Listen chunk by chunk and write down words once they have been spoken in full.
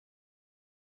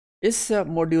इस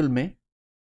मॉड्यूल में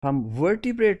हम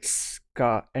वर्टिब्रेट्स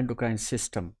का एंडोक्राइन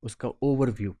सिस्टम उसका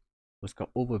ओवरव्यू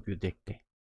देखते हैं,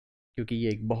 क्योंकि ये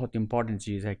एक बहुत इंपॉर्टेंट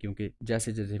चीज़ है। क्योंकि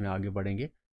जैसे जैसे हम आगे बढ़ेंगे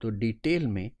तो डिटेल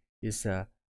में इस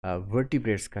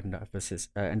वर्टिब्रेट्स का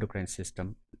एंडोक्राइन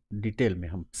सिस्टम डिटेल में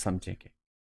हम समझेंगे।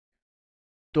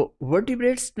 तो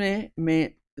वर्टिब्रेट्स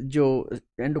में जो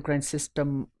एंडोक्राइन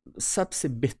सिस्टम सबसे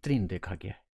बेहतरीन देखा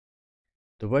गया है,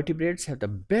 तो vertebrates have the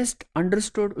best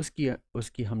understood,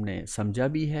 उसकी हमने समझा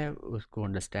भी है, उसको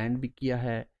अंडरस्टैंड भी किया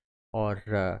है। और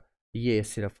ये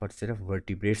सिर्फ और सिर्फ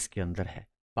वर्टिब्रेट्स के अंदर है।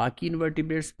 बाकी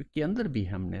इनवर्टिब्रेट्स के अंदर भी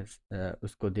हमने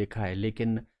उसको देखा है,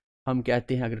 लेकिन हम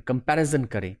कहते हैं अगर कंपैरिजन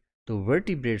करें तो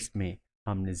वर्टिब्रेट्स में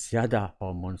हमने ज़्यादा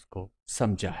हार्मोन्स को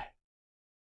समझा है।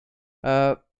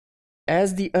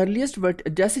 एज द अर्लीस्ट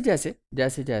जैसे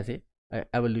जैसे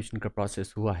एवोल्यूशन का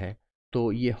प्रोसेस हुआ है,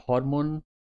 तो ये हार्मोन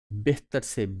बेहतर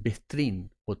से बेहतरीन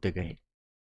होते गए।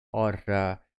 और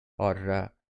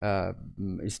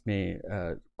इसमें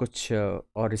कुछ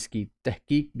और इसकी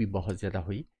तहकीक भी बहुत ज़्यादा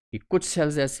हुई कि कुछ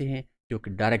सेल्स ऐसे हैं जो कि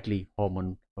डायरेक्टली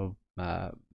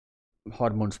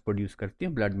हार्मोन्स प्रोड्यूस करते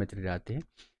हैं, ब्लड में चले जाते हैं।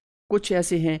 कुछ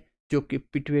ऐसे हैं जो कि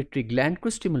पिट्यूटरी ग्लैंड को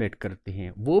स्टिमुलेट करते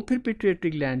हैं, वो फिर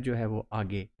पिट्यूटरी ग्लैंड जो है वो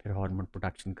आगे फिर हार्मोन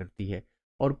प्रोडक्शन करती है।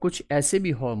 और कुछ ऐसे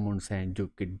भी हार्मोन्स हैं जो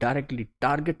कि डायरेक्टली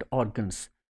टारगेट ऑर्गन्स,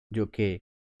 जो कि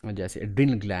जैसे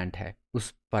एड्रिनल ग्लैंड है, उस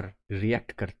पर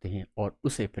रिएक्ट करते हैं और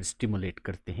उसे फिर स्टिमुलेट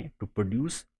करते हैं to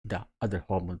produce the other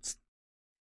hormones.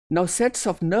 Now sets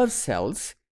of nerve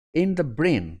cells in the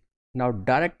brain now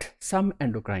direct some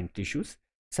endocrine tissues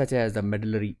such as the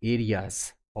medullary areas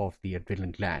of the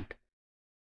adrenal gland.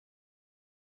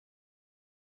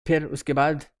 फिर उसके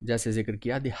बाद जैसे जिक्र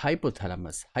किया the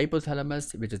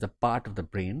hypothalamus which is a part of the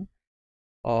brain,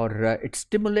 or it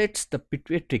stimulates the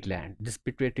pituitary gland. This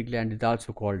pituitary gland is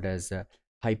also called as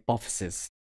hypophysis,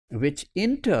 which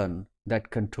in turn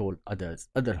that control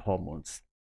other hormones.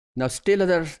 Now still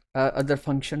other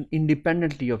function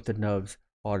independently of the nerves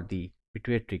or the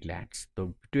pituitary glands. तो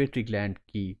pituitary gland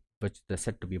की which is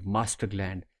said to be master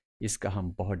gland, इसका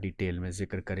हम बहुत detail में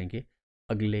जिक्र करेंगे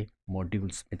अगले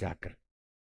modules में जाकर।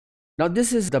 Now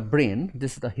this is the brain,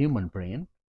 this is the human brain.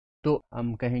 तो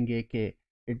हम कहेंगे कि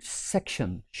it's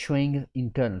section showing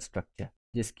internal structure,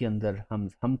 जिसके अंदर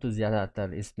हम तो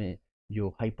ज़्यादातर इसमें जो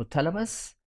हाइपोथैलेमस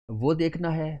वो देखना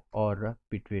है और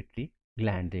पिट्यूटरी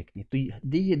ग्लैंड देखनी।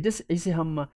 तो इसे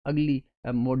हम अगली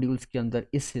मॉड्यूल्स के अंदर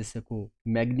इस हिस्से को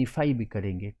मैग्नीफाई भी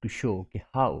करेंगे टू शो कि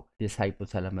how this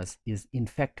hypothalamus is in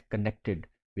fact connected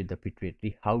with the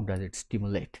pituitary, how does it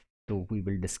stimulate. तो we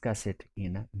will discuss it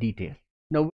in detail.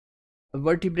 Now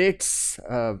vertebrates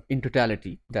in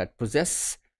totality that possess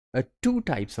two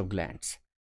types of glands,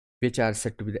 which are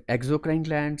said to be the exocrine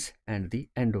glands and the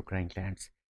endocrine glands.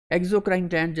 Exocrine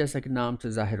gland जैसा कि नाम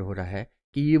से जाहिर हो रहा है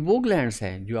कि ये वो ग्लैंड्स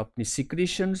हैं जो अपनी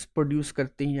सिक्रीशंस प्रोड्यूस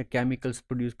करती हैं या केमिकल्स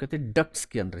प्रोड्यूस करते हैं, डक्ट्स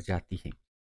के अंदर जाती हैं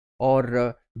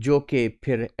और जो कि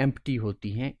फिर एम्प्टी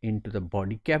होती हैं इनटू द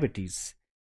बॉडी कैविटीज़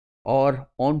और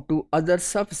ऑन टू अदर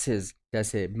सर्फेसेस,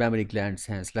 जैसे मेमरी ग्लैंड्स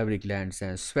हैं, सलेवरी ग्लैंड्स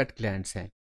हैं, स्वेट ग्लैंड्स हैं।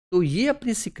 तो ये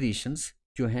अपनी सिक्रीशंस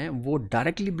जो हैं वो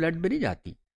डायरेक्टली ब्लड में नहीं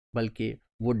जाती, बल्कि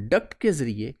वो डक्ट के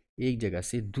ज़रिए एक जगह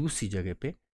से दूसरी जगह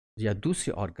पे या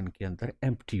दूसरे ऑर्गन के अंदर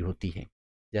एम्प्टी होती हैं।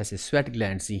 जैसे स्वेट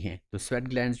ग्लैंड्स ही हैं, तो स्वेट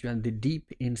ग्लैंड्स जो हैं the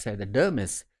deep inside the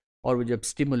dermis, और वो जब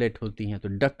स्टिमुलेट होती हैं तो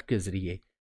डक्ट के ज़रिए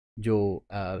जो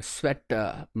स्वेट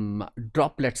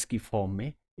ड्रॉपलेट्स की फॉर्म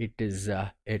में it is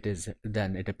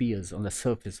then it appears on the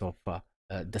surface of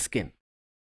the skin.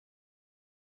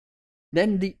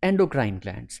 Then the endocrine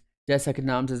glands, जैसा कि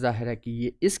नाम से जाहिर है कि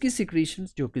ये इसकी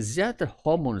secretions जो कि ज़्यादातर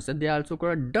hormones हैं, they are also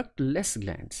called ductless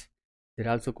glands. They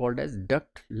are also called as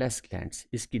ductless glands.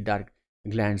 इसकी dark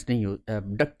glands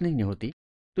duct नहीं होती,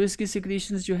 तो इसकी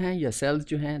secretions जो हैं या cells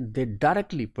जो हैं they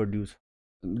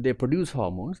produce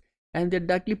hormones and they're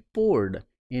directly poured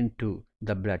into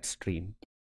the bloodstream.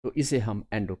 तो इसे हम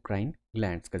एंडोक्राइन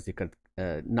ग्लैंड्स का जिक्र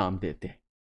नाम देते हैं।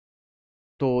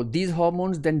 तो these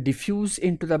hormones then diffuse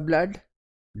into the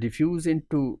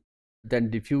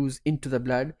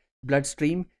blood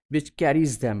stream which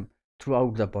carries them through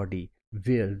out the body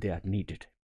where they are needed.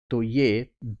 तो ये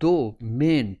दो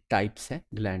मेन टाइप्स हैं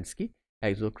ग्लैंड्स की,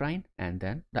 exocrine and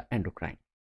then the endocrine.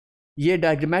 ये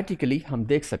डायग्रामेटिकली हम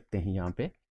देख सकते हैं यहाँ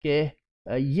पे कि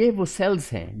ये वो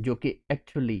सेल्स हैं जो कि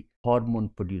एक्चुअली हार्मोन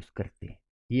प्रोड्यूस करते हैं।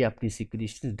 ये अपनी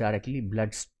सिक्रीशंस डायरेक्टली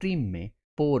ब्लड स्ट्रीम में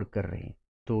पोर कर रहे हैं,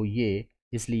 तो ये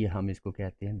इसलिए हम इसको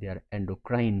कहते हैं दे आर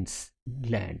एंडोक्राइन्स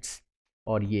ग्लैंड्स।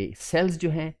 और ये सेल्स जो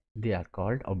हैं they are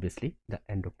called obviously the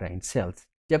endocrine cells.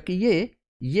 जबकि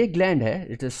ये ग्लैंड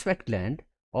है, इट इज स्वेट ग्लैंड,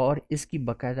 और इसकी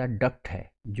बाकायदा डक्ट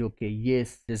है जो कि ये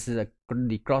this is the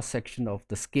cross section of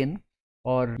the skin,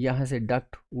 और यहाँ से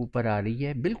डक्ट ऊपर आ रही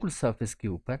है बिल्कुल सरफेस के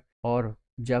ऊपर, और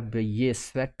जब ये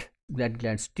स्वेट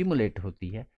ग्लैंड स्टिमुलेट होती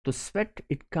है तो स्वेट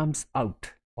इट कम्स आउट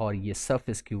और ये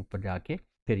सरफेस के ऊपर जाके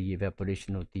फिर ये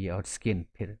वेपोरेशन होती है और स्किन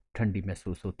फिर ठंडी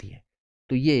महसूस होती है।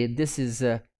 तो ये this is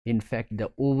in fact the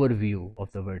overview of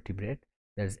the vertebrate,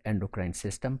 that is endocrine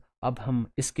system. अब हम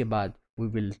इसके बाद we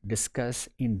will discuss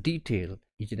in detail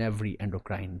each and every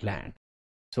endocrine gland.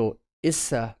 सो इस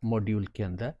मॉड्यूल के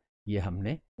अंदर ये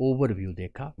हमने ओवरव्यू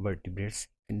देखा वर्टिब्रेट्स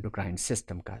एंडोक्राइन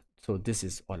सिस्टम का। So this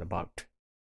is all about